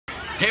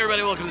Hey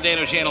everybody, welcome to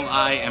Dano's channel.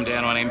 I am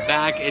Dano and I'm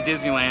back at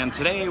Disneyland.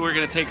 Today we're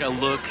going to take a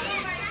look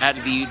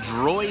at the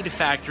Droid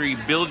Factory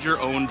Build Your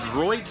Own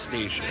Droid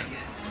Station.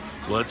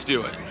 Let's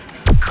do it.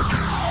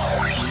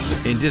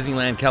 In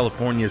Disneyland,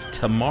 California's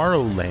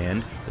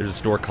Tomorrowland, there's a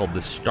store called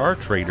the Star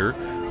Trader,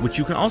 which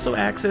you can also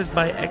access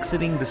by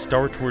exiting the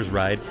Star Tours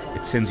ride.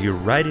 It sends you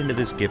right into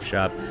this gift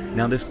shop.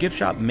 Now this gift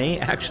shop may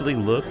actually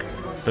look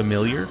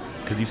familiar,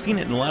 because you've seen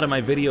it in a lot of my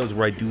videos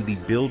where I do the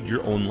build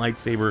your own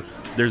lightsaber.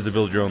 There's the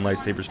build your own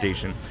lightsaber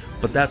station.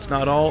 But that's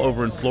not all.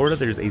 Over in Florida,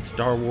 there's a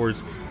Star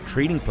Wars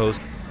trading post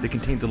that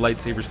contains a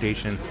lightsaber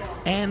station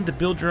and the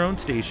build your own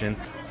station,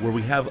 where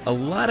we have a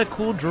lot of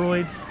cool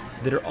droids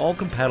that are all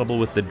compatible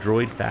with the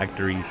Droid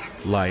Factory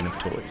line of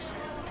toys.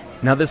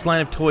 Now this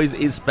line of toys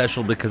is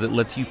special because it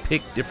lets you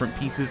pick different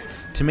pieces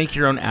to make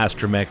your own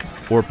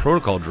astromech or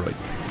protocol droid.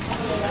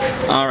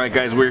 Alright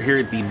guys, we're here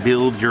at the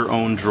Build Your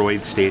Own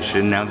Droid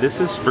Station. Now this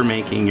is for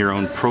making your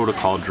own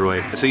protocol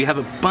droid. So you have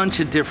a bunch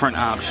of different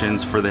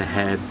options for the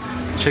head.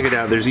 Check it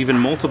out, there's even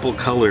multiple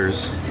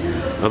colors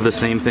of the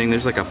same thing.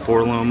 There's like a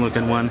forlorn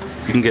looking one.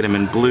 You can get them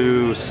in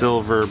blue,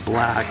 silver,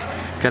 black.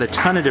 Got a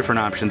ton of different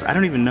options. I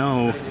don't even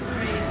know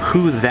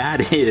who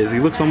that is. He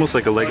looks almost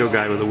like a Lego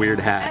guy with a weird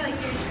hat,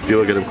 if you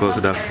look at him close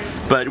enough.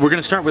 But we're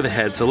gonna start with the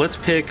head, so let's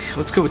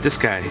go with this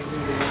guy.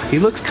 He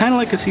looks kind of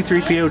like a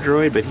C-3PO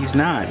droid, but he's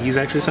not. He's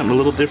actually something a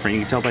little different.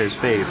 You can tell by his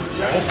face.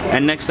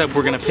 And next up,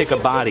 we're gonna pick a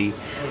body.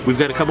 We've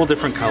got a couple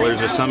different colors.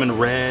 There's some in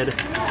red,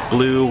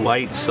 blue,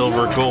 white,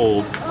 silver,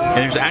 gold. And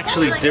there's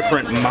actually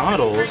different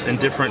models and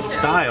different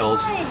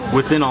styles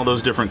within all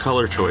those different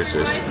color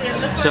choices.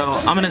 So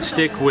I'm gonna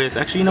stick with,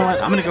 actually, you know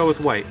what? I'm gonna go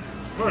with white.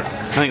 I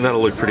think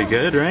that'll look pretty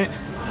good, right?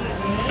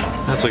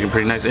 That's looking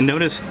pretty nice. And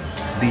notice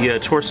the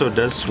torso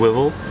does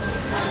swivel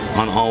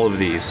on all of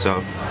these,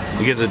 so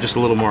it gives it just a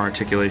little more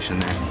articulation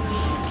there.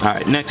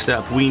 Alright, next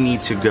up we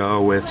need to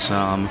go with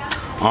some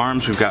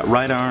arms. We've got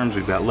right arms,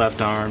 we've got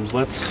left arms.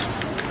 Let's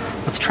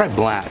try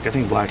black. I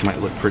think black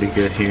might look pretty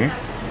good here.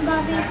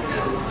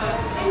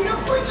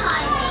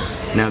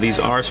 Now these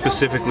are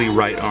specifically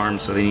right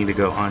arms, so they need to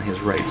go on his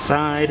right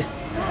side.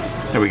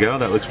 There we go,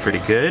 that looks pretty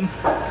good.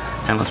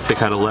 And let's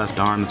pick out a left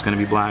arm that's going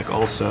to be black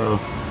also.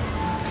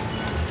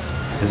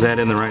 Is that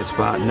in the right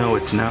spot? No,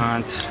 it's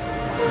not.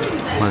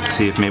 Let's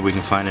see if maybe we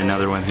can find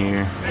another one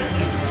here.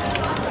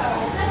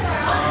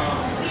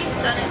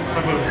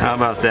 How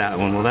about that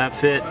one? Will that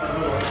fit?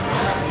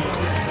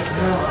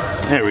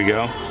 There we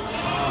go.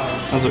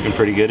 That's looking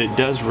pretty good. It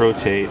does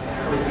rotate.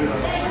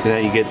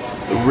 You get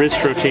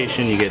wrist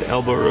rotation, you get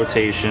elbow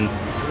rotation.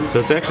 So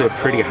it's actually a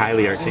pretty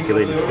highly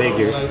articulated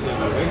figure.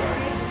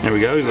 There we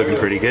go, he's looking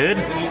pretty good.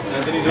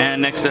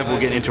 And next up we'll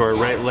get into our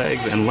right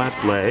legs and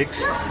left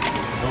legs.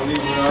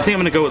 I think I'm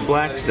gonna go with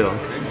black still.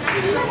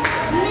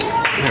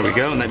 There we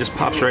go, and that just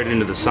pops right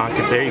into the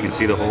socket there. You can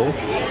see the hole.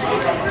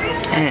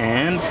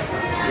 And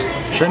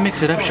should I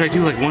mix it up? Should I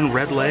do like one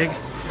red leg?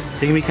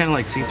 Thinking me kind of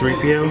like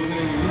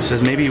C-3PO.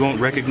 Says maybe you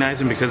won't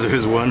recognize him because of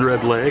his one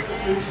red leg.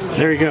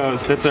 There he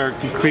goes. That's our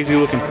crazy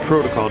looking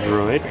protocol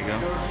droid. There you go.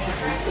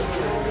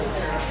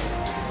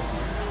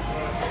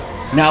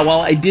 Now,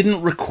 while I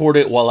didn't record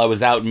it while I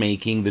was out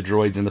making the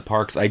droids in the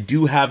parks, I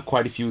do have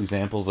quite a few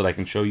examples that I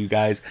can show you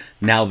guys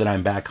now that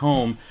I'm back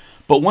home.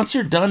 But once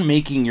you're done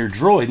making your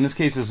droid, in this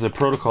case this is a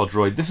protocol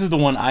droid, this is the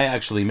one I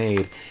actually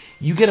made,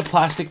 you get a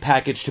plastic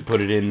package to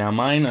put it in. Now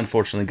mine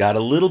unfortunately got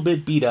a little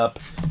bit beat up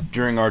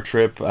during our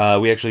trip.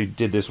 We actually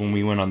did this when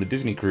we went on the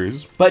Disney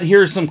cruise. But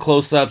here are some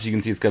close-ups. You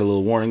can see it's got a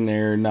little warning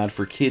there, not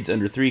for kids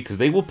under 3, because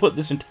they will put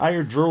this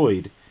entire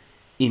droid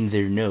in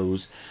their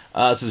nose.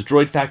 It says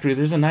Droid Factory.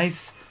 There's a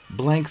nice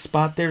blank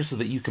spot there so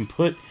that you can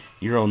put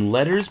your own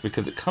letters,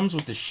 because it comes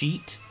with a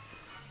sheet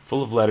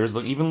full of letters.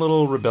 Look, even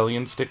little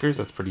rebellion stickers.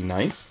 That's pretty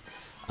nice.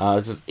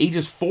 It says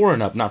ages 4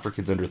 and up, not for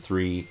kids under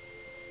 3.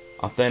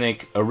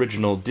 Authentic,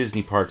 original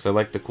Disney parks. I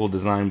like the cool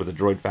design with the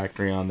Droid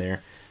Factory on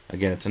there.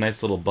 Again, it's a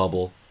nice little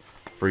bubble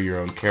for your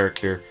own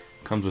character.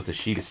 Comes with a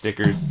sheet of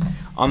stickers.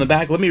 On the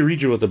back, let me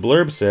read you what the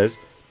blurb says.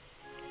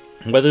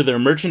 Whether they're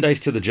merchandise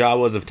to the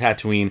Jawas of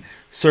Tatooine,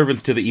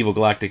 servants to the evil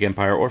Galactic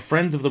Empire, or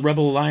friends of the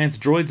Rebel Alliance,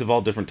 droids of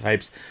all different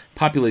types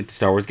populate the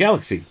Star Wars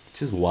galaxy,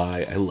 which is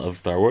why I love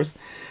Star Wars.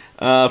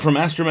 From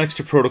astromechs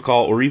to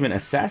protocol or even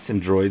assassin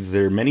droids,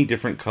 there are many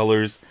different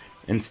colors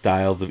and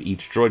styles of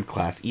each droid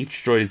class.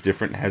 Each droid is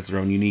different and has their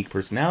own unique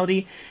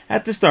personality.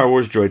 At the Star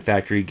Wars Droid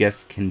Factory,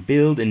 guests can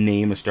build and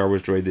name a Star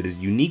Wars droid that is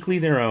uniquely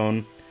their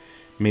own.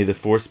 May the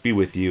Force be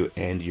with you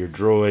and your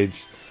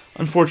droids.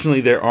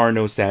 Unfortunately, there are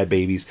no sad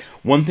babies.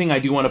 One thing I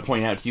do want to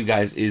point out to you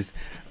guys is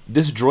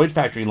this Droid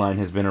Factory line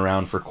has been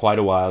around for quite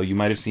a while. You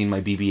might have seen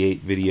my BB-8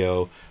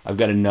 video. I've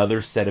got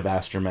another set of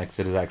astromechs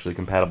that is actually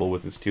compatible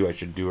with this too. I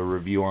should do a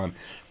review on.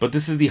 But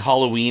this is the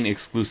Halloween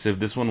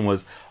exclusive. This one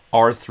was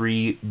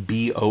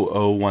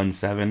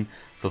R3B0017.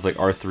 So it's like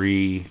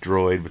R3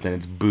 droid, but then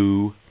it's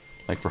Boo,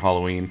 like for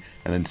Halloween,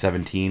 and then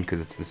 17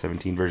 because it's the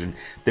 17 version.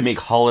 They make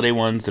holiday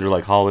ones that are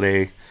like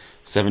Holiday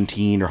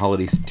 17 or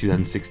Holiday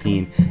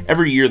 2016.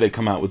 Every year they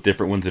come out with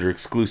different ones that are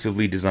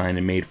exclusively designed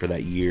and made for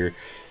that year.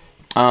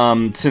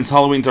 Since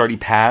Halloween's already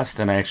passed,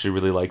 and I actually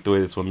really like the way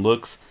this one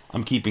looks,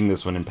 I'm keeping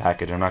this one in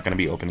package. I'm not going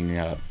to be opening it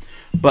up.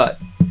 But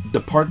the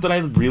part that I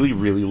really,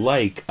 really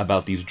like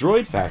about these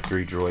Droid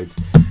Factory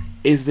droids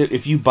is that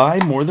if you buy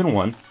more than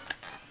one,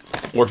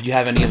 or if you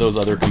have any of those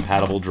other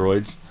compatible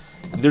droids,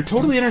 they're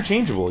totally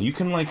interchangeable. You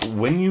can, like,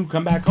 when you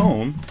come back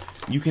home,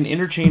 you can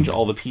interchange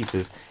all the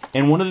pieces.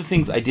 And one of the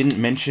things I didn't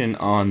mention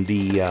on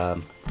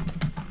the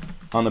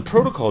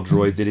protocol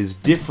droid that is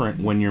different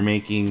when you're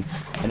making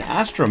an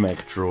astromech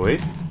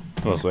droid.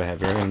 What else do I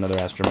have here? I have another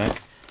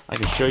astromech. I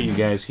can show you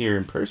guys here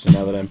in person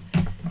now that I'm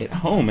at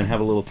home and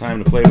have a little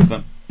time to play with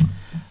them.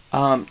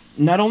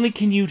 Not only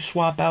can you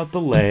swap out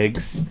the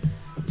legs,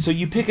 so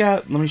you pick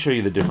out, let me show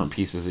you the different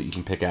pieces that you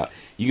can pick out.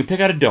 You can pick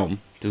out a dome,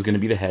 this is going to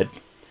be the head.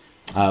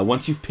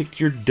 Once you've picked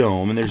your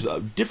dome, and there's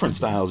different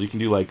styles, you can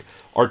do like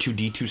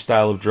R2-D2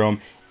 style of dome.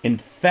 In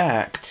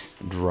fact,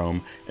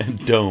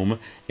 dome.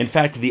 In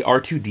fact, the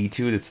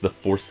R2-D2, that's the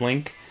Force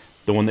Link,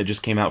 the one that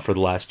just came out for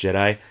The Last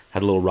Jedi,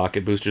 had little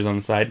rocket boosters on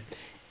the side,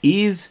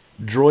 is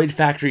Droid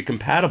Factory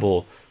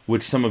compatible,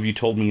 which some of you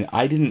told me.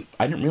 I didn't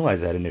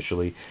realize that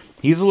initially.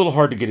 He's a little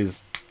hard to get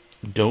his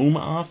dome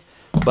off,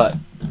 but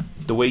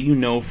the way you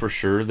know for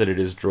sure that it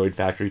is Droid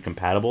Factory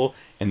compatible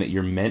and that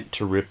you're meant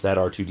to rip that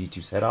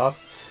R2-D2's head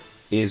off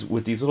is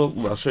with these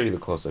little, I'll show you the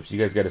close-ups. You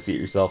guys got to see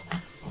it yourself.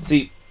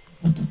 See,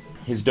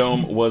 his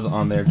dome was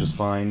on there just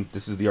fine.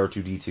 This is the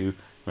R2-D2.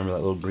 Remember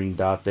that little green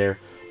dot there?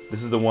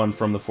 This is the one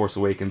from The Force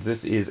Awakens.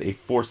 This is a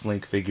Force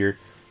Link figure.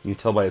 You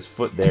can tell by his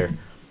foot there.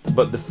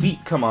 But the feet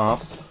come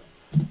off,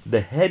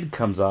 the head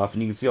comes off,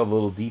 and you can see all the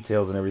little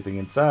details and everything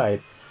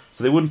inside.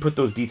 So they wouldn't put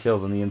those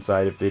details on the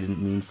inside if they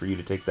didn't mean for you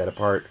to take that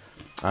apart.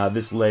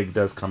 This leg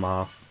does come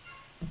off.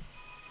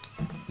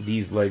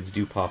 These legs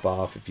do pop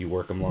off if you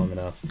work them long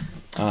enough.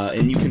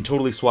 And you can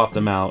totally swap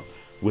them out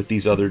with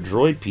these other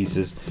droid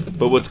pieces.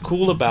 But what's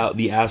cool about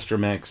the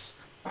astromechs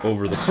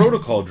over the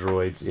protocol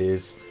droids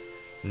is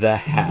the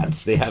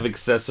hats. They have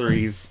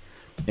accessories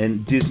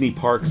and Disney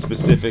park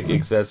specific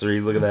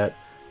accessories. Look at that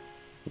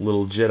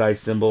little Jedi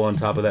symbol on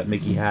top of that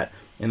Mickey hat.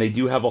 And they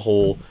do have a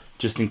hole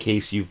just in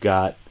case you've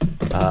got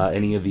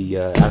any of the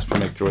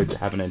astromech droids that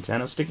have an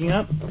antenna sticking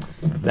up.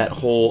 That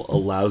hole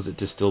allows it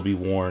to still be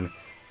worn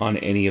on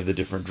any of the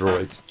different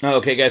droids.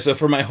 Okay guys, so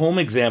for my home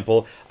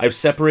example, I've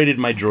separated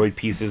my droid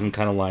pieces in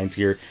kind of lines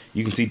here.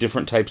 You can see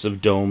different types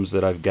of domes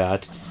that I've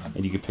got,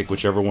 and you can pick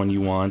whichever one you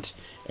want.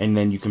 And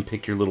then you can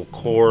pick your little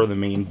core, the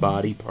main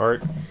body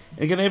part. And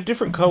again, they have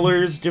different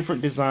colors,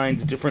 different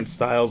designs, different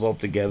styles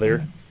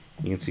altogether.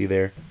 You can see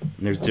there.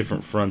 And there's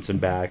different fronts and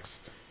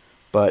backs.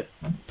 But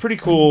pretty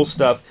cool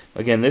stuff.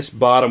 Again, this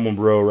bottom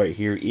row right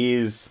here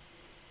is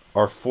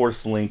our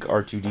Force Link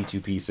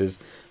R2-D2 pieces.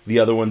 The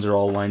other ones are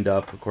all lined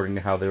up according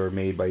to how they were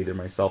made by either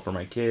myself or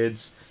my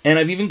kids. And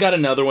I've even got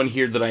another one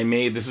here that I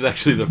made. This is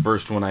actually the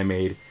first one I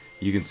made.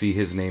 You can see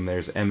his name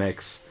there's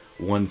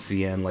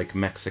MX1CN, like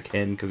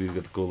Mexican, because he's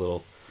got the cool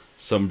little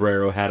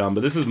sombrero hat on.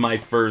 But this is my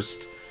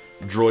first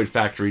Droid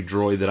Factory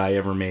droid that I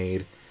ever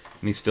made.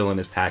 And he's still in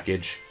his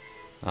package.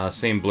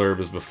 Same blurb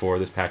as before.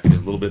 This package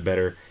is a little bit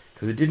better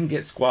because it didn't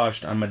get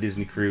squashed on my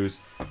Disney cruise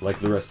like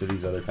the rest of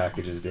these other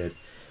packages did.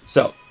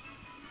 So,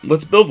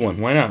 let's build one.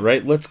 Why not,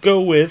 right? Let's go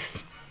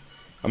with,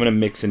 I'm going to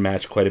mix and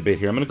match quite a bit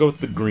here. I'm going to go with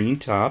the green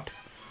top.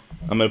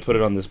 I'm going to put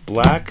it on this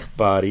black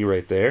body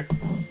right there.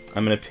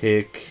 I'm going to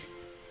pick,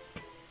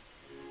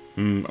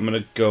 I'm going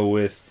to go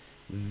with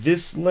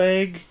this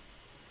leg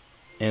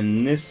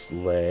and this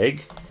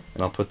leg.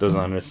 And I'll put those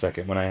on in a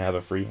second when I have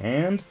a free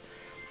hand.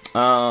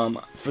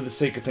 For the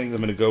sake of things,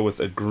 I'm going to go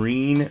with a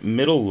green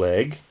middle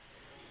leg.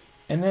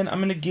 And then I'm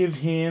going to give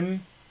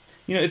him,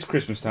 you know, it's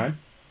Christmas time.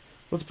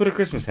 Let's put a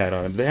Christmas hat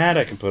on him. The hat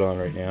I can put on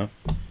right now.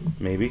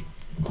 Maybe.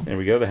 There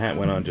we go. The hat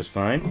went on just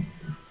fine.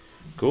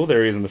 Cool.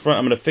 There he is in the front.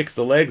 I'm going to fix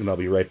the legs and I'll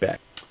be right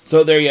back.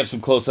 So there you have some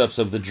close-ups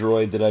of the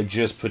droid that I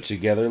just put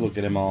together. Look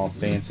at him all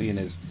fancy and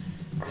his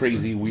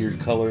crazy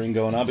weird coloring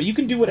going on. But you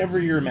can do whatever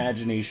your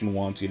imagination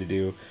wants you to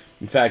do.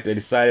 In fact, I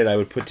decided I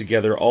would put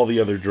together all the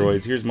other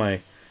droids. Here's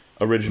my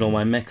original,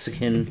 my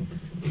Mexican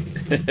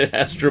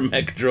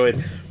astromech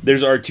droid.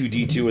 There's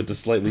R2-D2 with the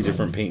slightly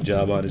different paint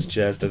job on his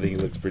chest. I think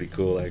it looks pretty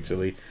cool,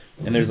 actually.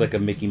 And there's like a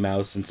Mickey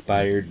Mouse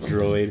inspired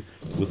droid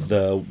with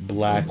the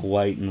black,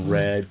 white, and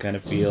red kind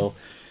of feel.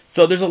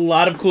 So there's a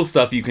lot of cool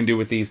stuff you can do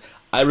with these.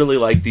 I really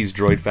like these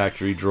Droid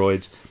Factory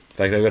droids. In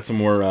fact, I've got some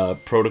more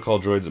protocol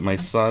droids that my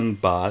son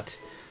bought,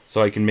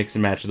 so I can mix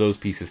and match those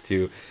pieces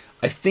too.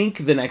 I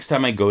think the next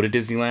time I go to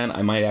Disneyland,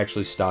 I might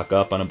actually stock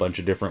up on a bunch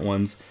of different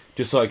ones,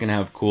 just so I can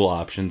have cool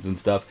options and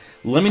stuff.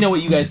 Let me know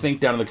what you guys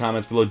think down in the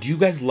comments below. Do you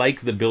guys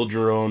like the Build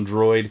Your Own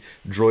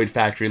Droid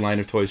Factory line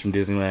of toys from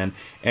Disneyland?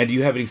 And do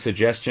you have any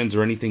suggestions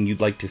or anything you'd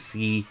like to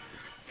see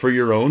for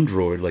your own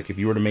droid? Like if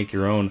you were to make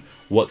your own,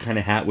 what kind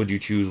of hat would you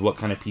choose? What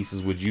kind of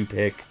pieces would you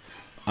pick?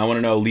 I want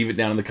to know. Leave it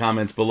down in the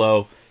comments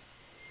below.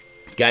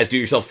 Guys, do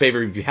yourself a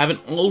favor if you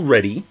haven't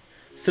already.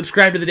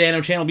 Subscribe to the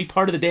Dano channel, be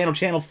part of the Dano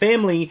channel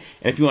family,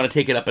 and if you want to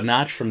take it up a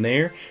notch from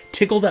there,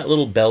 tickle that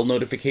little bell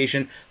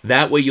notification.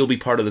 That way you'll be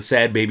part of the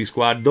Sad Baby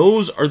Squad.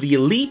 Those are the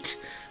elite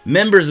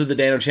members of the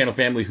Dano Channel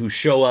family who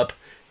show up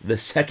the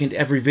second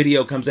every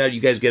video comes out. You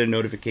guys get a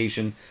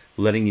notification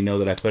letting you know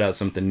that I put out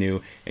something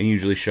new and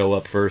usually show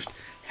up first.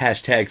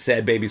 Hashtag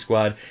Sad Baby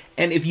Squad.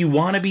 And if you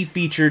want to be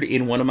featured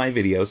in one of my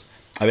videos,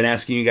 I've been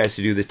asking you guys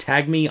to do the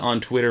tag me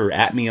on Twitter or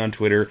at me on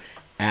Twitter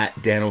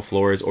at Dano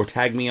Flores, or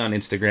tag me on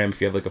Instagram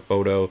if you have like a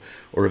photo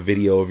or a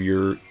video of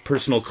your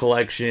personal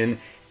collection,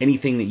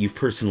 anything that you've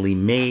personally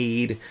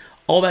made,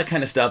 all that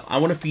kind of stuff. I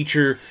want to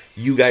feature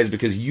you guys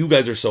because you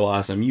guys are so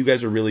awesome. You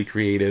guys are really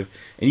creative,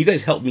 and you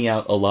guys help me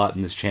out a lot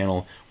in this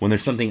channel. When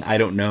there's something I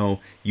don't know,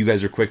 you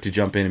guys are quick to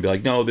jump in and be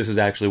like, no, this is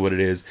actually what it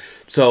is.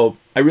 So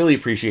I really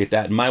appreciate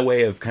that. And my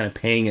way of kind of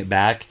paying it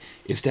back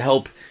is to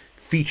help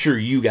feature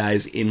you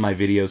guys in my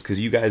videos,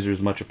 because you guys are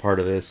as much a part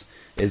of this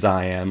as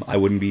I am. I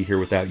wouldn't be here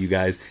without you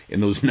guys,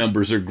 and those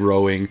numbers are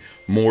growing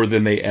more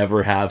than they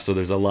ever have. So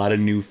there's a lot of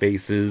new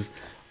faces,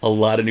 a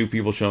lot of new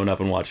people showing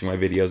up and watching my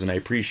videos, and I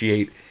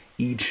appreciate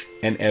each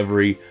and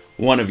every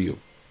one of you.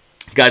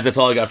 Guys, that's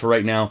all I got for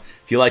right now.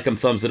 If you like them,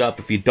 thumbs it up.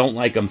 If you don't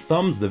like them,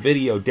 thumbs the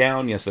video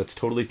down. Yes, that's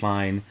totally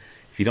fine.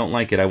 If you don't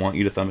like it, I want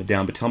you to thumb it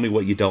down, but tell me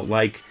what you don't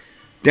like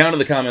down in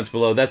the comments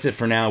below. That's it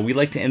for now. We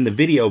like to end the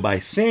video by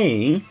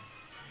saying,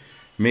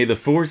 may the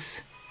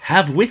Force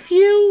have with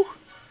you,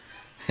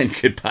 and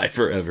goodbye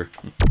forever.